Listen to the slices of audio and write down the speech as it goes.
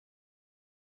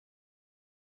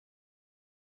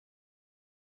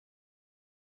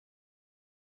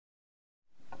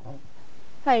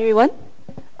Hi everyone.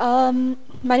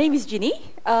 My name is Jinny.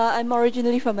 I'm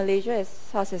originally from Malaysia, as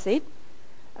Has has said,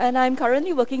 and I'm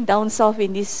currently working down south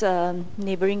in this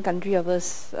neighboring country of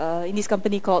us, in this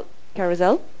company called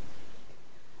Carousel.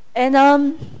 And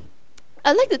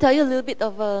I'd like to tell you a little bit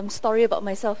of a story about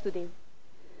myself today.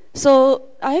 So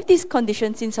I have this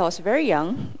condition since I was very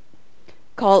young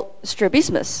called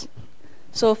strabismus.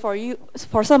 So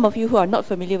for some of you who are not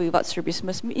familiar with what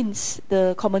strabismus means,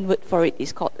 the common word for it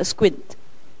is called a squint.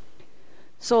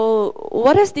 So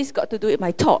what has this got to do with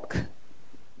my talk?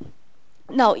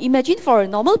 Now imagine for a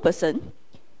normal person,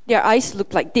 their eyes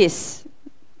look like this,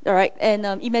 all right? And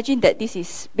imagine that this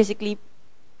is basically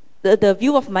the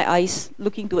view of my eyes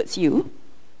looking towards you.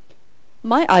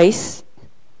 My eyes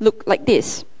look like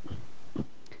this.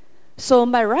 So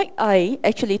my right eye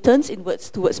actually turns inwards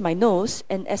towards my nose,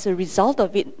 and as a result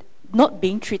of it not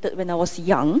being treated when I was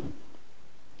young,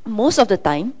 most of the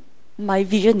time, my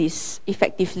vision is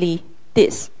effectively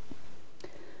this.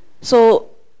 So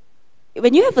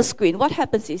when you have a squint, what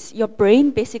happens is your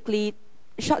brain basically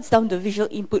shuts down the visual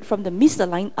input from the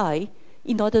misaligned eye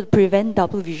in order to prevent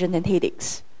double vision and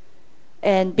headaches.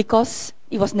 And because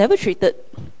it was never treated,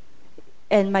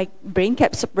 and my brain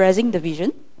kept suppressing the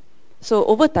vision, so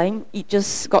over time, it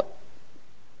just got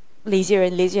lazier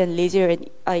and lazier and lazier, and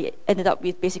I ended up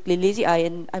with basically lazy eye,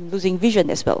 and I'm losing vision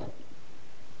as well.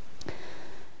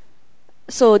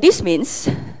 So this means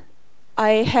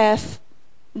I have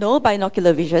no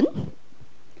binocular vision.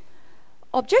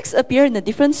 Objects appear in a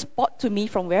different spot to me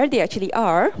from where they actually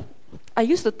are. I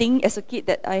used to think as a kid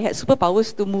that I had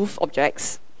superpowers to move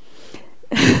objects.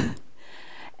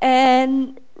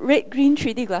 And red-green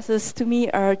 3D glasses to me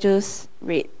are just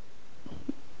red.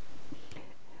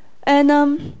 And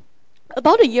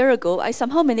about a year ago, I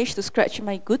somehow managed to scratch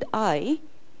my good eye,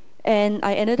 and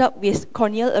I ended up with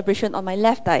corneal abrasion on my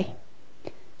left eye.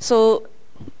 So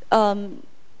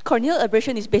corneal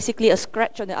abrasion is basically a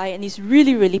scratch on the eye, and it's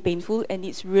really, really painful, and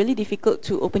it's really difficult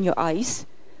to open your eyes.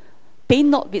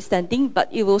 Pain notwithstanding, but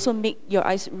it will also make your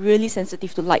eyes really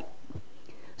sensitive to light.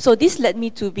 So this led me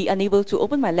to be unable to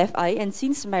open my left eye, and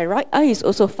since my right eye is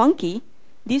also funky,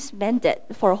 this meant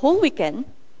that for a whole weekend,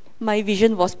 my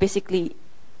vision was basically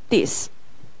this.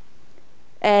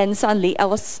 And suddenly, I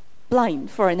was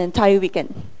blind for an entire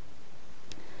weekend.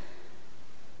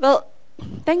 Well,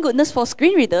 thank goodness for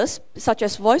screen readers, such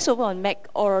as VoiceOver on Mac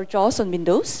or JAWS on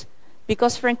Windows,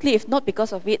 because frankly, if not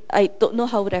because of it, I don't know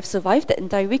how I would have survived that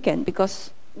entire weekend, because,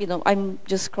 you know, I'm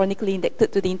just chronically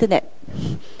addicted to the internet.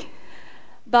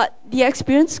 But the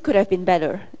experience could have been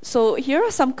better. So here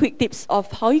are some quick tips of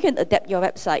how you can adapt your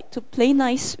website to play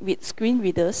nice with screen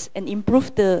readers and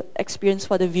improve the experience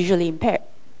for the visually impaired.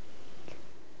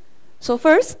 So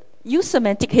first, use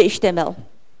semantic HTML.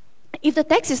 If the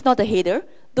text is not a header,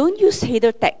 don't use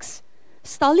header text.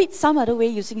 Style it some other way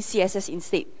using CSS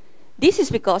instead. This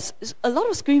is because a lot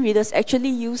of screen readers actually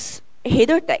use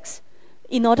header text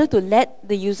in order to let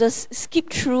the users skip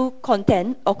through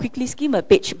content or quickly skim a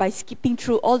page by skipping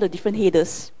through all the different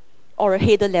headers or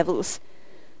header levels.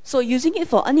 So using it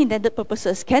for unintended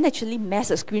purposes can actually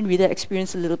mess a screen reader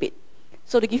experience a little bit.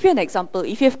 So to give you an example,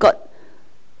 if you've got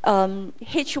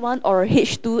H1 or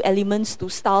H2 elements to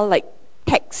style like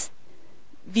text,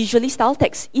 visually style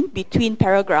text in between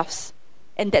paragraphs,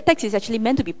 and that text is actually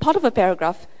meant to be part of a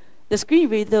paragraph, the screen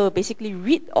reader will basically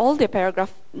read all the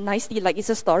paragraph nicely like it's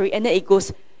a story, and then it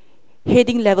goes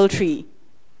heading level 3,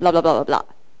 blah, blah, blah, blah, blah.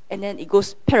 And then it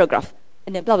goes paragraph,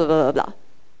 and then blah, blah, blah, blah, blah.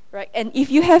 Right? And if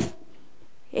you have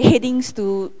headings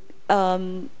to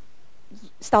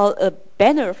style a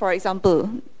banner, for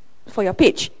example, for your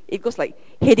page, it goes like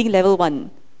heading level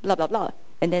 1, blah, blah, blah.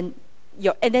 And then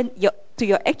to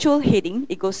your actual heading,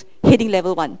 it goes heading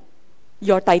level 1,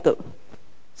 your title.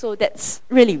 So that's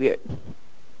really weird.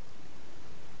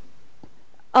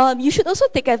 You should also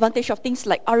take advantage of things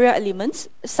like ARIA elements,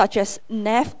 such as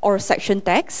nav or section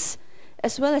tags,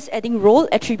 as well as adding role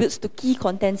attributes to key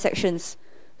content sections.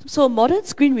 So modern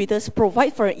screen readers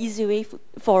provide for an easy way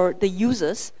for the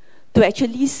users to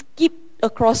actually skip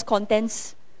across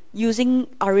contents using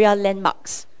ARIA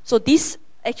landmarks. So these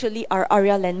actually are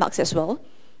ARIA landmarks as well,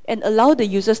 and allow the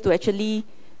users to actually,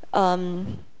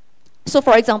 so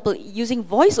for example, using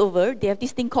VoiceOver, they have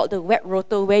this thing called the web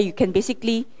rotor, where you can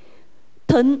basically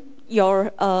turn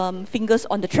your fingers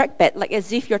on the trackpad, like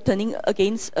as if you're turning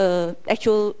against an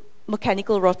actual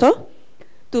mechanical rotor,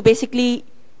 to basically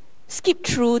skip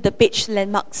through the page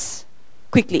landmarks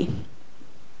quickly.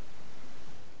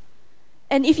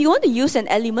 And if you want to use an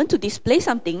element to display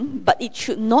something, but it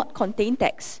should not contain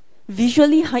text,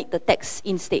 visually hide the text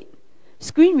instead.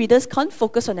 Screen readers can't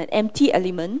focus on an empty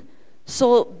element,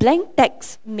 So blank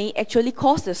text may actually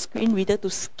cause the screen reader to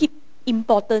skip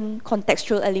important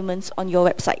contextual elements on your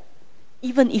website,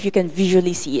 even if you can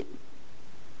visually see it.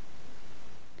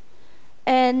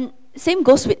 And same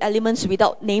goes with elements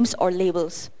without names or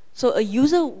labels. So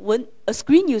a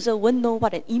screen user won't know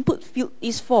what an input field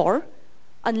is for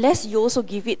unless you also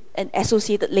give it an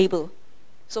associated label.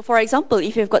 So for example,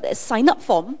 if you've got a sign-up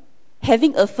form,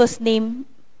 having a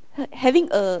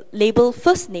label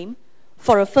first name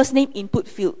for a first name input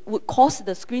field would cause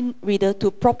the screen reader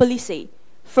to properly say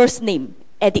first name,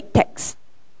 edit text.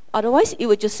 Otherwise, it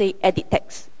would just say edit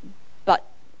text. But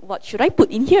what should I put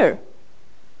in here?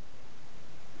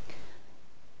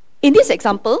 In this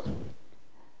example,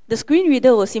 the screen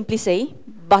reader will simply say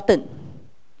button,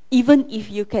 even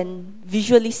if you can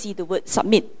visually see the word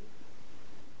submit.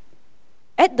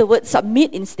 Add the word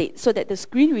submit instead so that the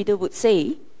screen reader would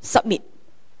say submit,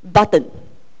 button.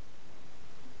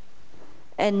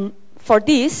 And for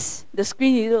this, the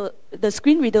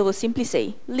screen reader will simply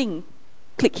say link,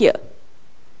 click here.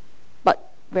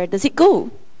 But where does it go?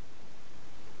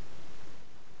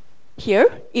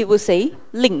 Here, it will say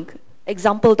link,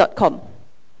 example.com.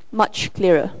 Much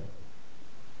clearer.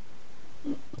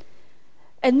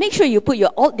 And make sure you put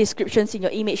your alt descriptions in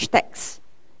your image text.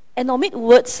 And omit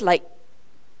words like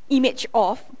image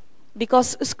of,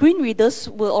 because screen readers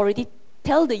will already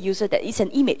tell the user that it's an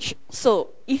image. So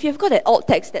if you've got an alt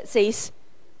text that says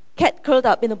cat curled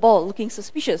up in a ball looking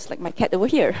suspicious, like my cat over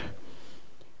here,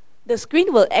 the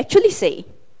screen will actually say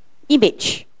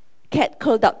image, cat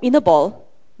curled up in a ball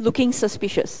looking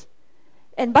suspicious.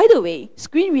 And by the way,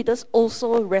 screen readers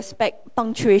also respect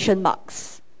punctuation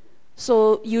marks.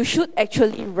 So you should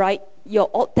actually write your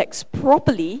alt text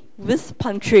properly with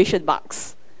punctuation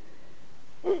marks.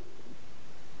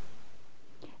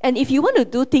 And if you want to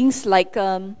do things like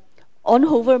on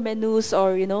hover menus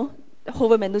or,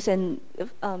 hover menus and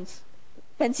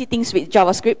fancy things with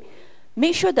JavaScript,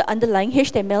 make sure the underlying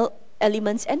HTML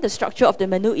elements and the structure of the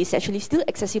menu is actually still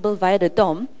accessible via the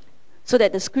DOM so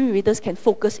that the screen readers can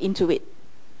focus into it.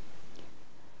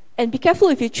 And be careful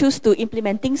if you choose to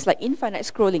implement things like infinite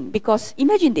scrolling, because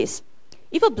imagine this.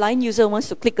 If a blind user wants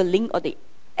to click a link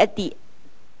at the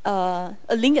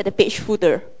page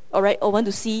footer, all right, or want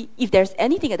to see if there's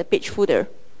anything at the page footer.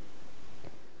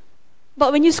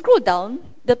 But when you scroll down,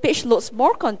 the page loads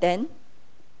more content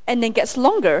and then gets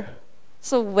longer.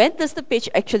 So when does the page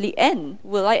actually end?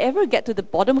 Will I ever get to the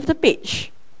bottom of the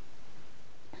page?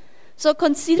 So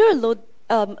consider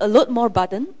a load more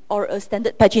button or a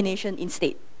standard pagination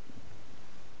instead.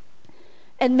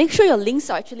 And make sure your links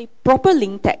are actually proper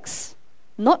link text,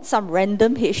 not some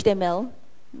random HTML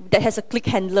that has a click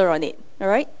handler on it, all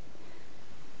right?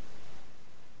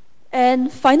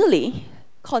 And finally,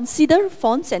 consider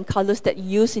fonts and colors that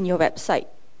you use in your website.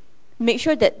 Make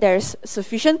sure that there's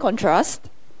sufficient contrast.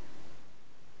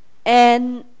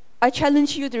 And I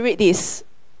challenge you to read this,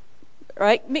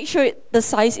 right? Make sure the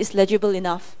size is legible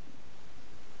enough.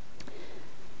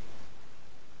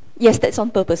 Yes, that's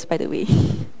on purpose, by the way.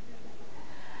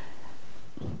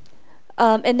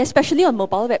 And especially on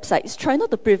mobile websites, try not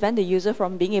to prevent the user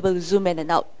from being able to zoom in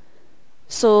and out.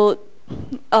 So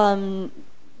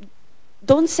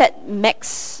don't set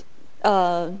max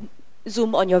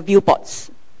zoom on your viewports.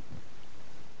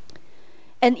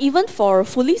 And even for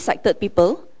fully sighted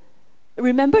people,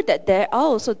 remember that there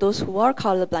are also those who are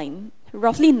colorblind.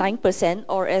 Roughly 9%,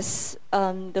 or as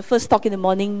the first talk in the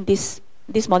morning this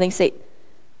morning said,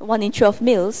 1 in 12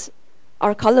 males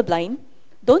are colorblind.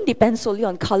 Don't depend solely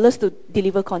on colors to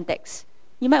deliver context.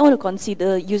 You might want to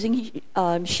consider using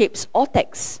shapes or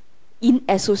text in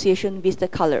association with the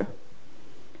color.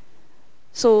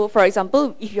 So, for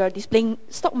example, if you are displaying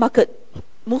stock market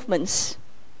movements,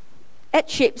 add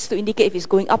shapes to indicate if it's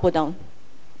going up or down.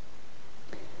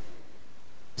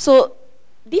 So,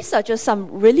 these are just some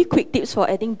really quick tips for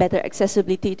adding better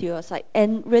accessibility to your site.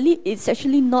 And really, it's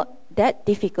actually not that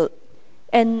difficult.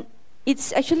 And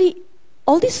it's actually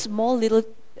all these small little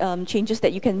changes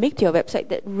that you can make to your website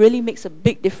that really makes a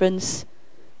big difference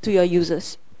to your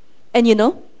users. And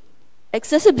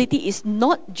accessibility is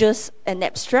not just an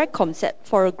abstract concept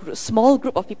for a small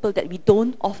group of people that we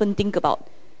don't often think about.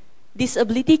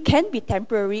 Disability can be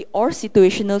temporary or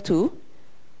situational too,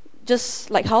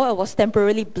 just like how I was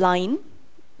temporarily blind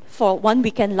for one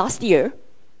weekend last year.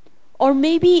 Or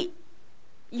maybe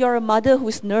you're a mother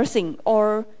who's nursing,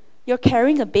 or you're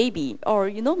carrying a baby,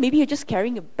 or maybe you're just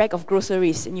carrying a bag of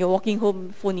groceries and you're walking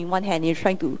home, phone in one hand, and you're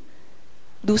trying to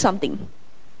do something,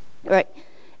 right?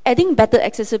 Adding better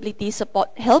accessibility support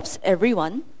helps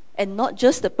everyone and not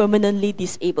just the permanently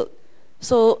disabled.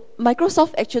 So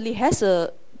Microsoft actually has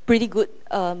a pretty good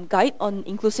guide on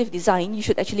inclusive design. You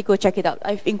should actually go check it out.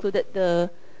 I've included the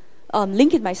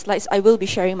link in my slides. I will be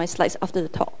sharing my slides after the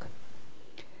talk.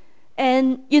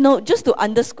 And just to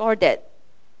underscore that,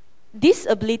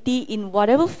 disability in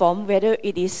whatever form, whether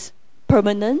it is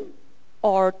permanent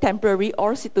or temporary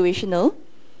or situational,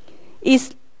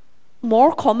 is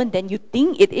more common than you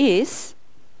think it is.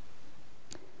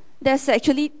 There's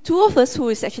actually 2 of us who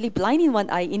is actually blind in one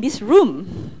eye in this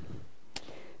room.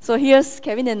 So here's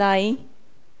Kevin and I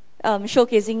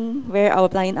showcasing where our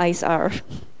blind eyes are.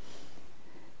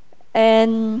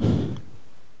 And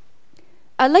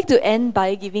I'd like to end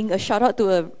by giving a shout out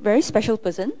to a very special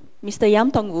person, Mr.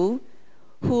 Yam Tong Wu,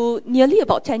 who nearly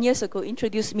about 10 years ago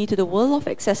introduced me to the world of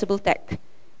accessible tech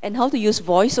and how to use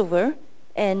voiceover,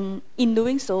 and in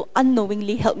doing so,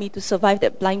 unknowingly helped me to survive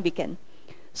that blind weekend.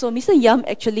 So Mr. Yam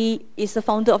actually is the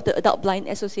founder of the Adult Blind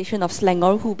Association of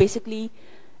Selangor, who basically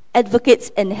advocates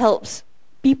and helps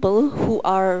people who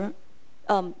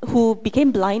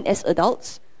became blind as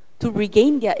adults to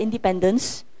regain their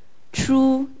independence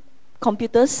through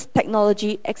computers,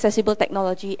 technology, accessible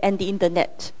technology, and the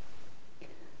internet.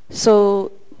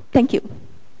 So, thank you.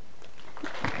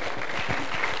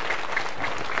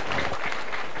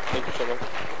 Thank you so much.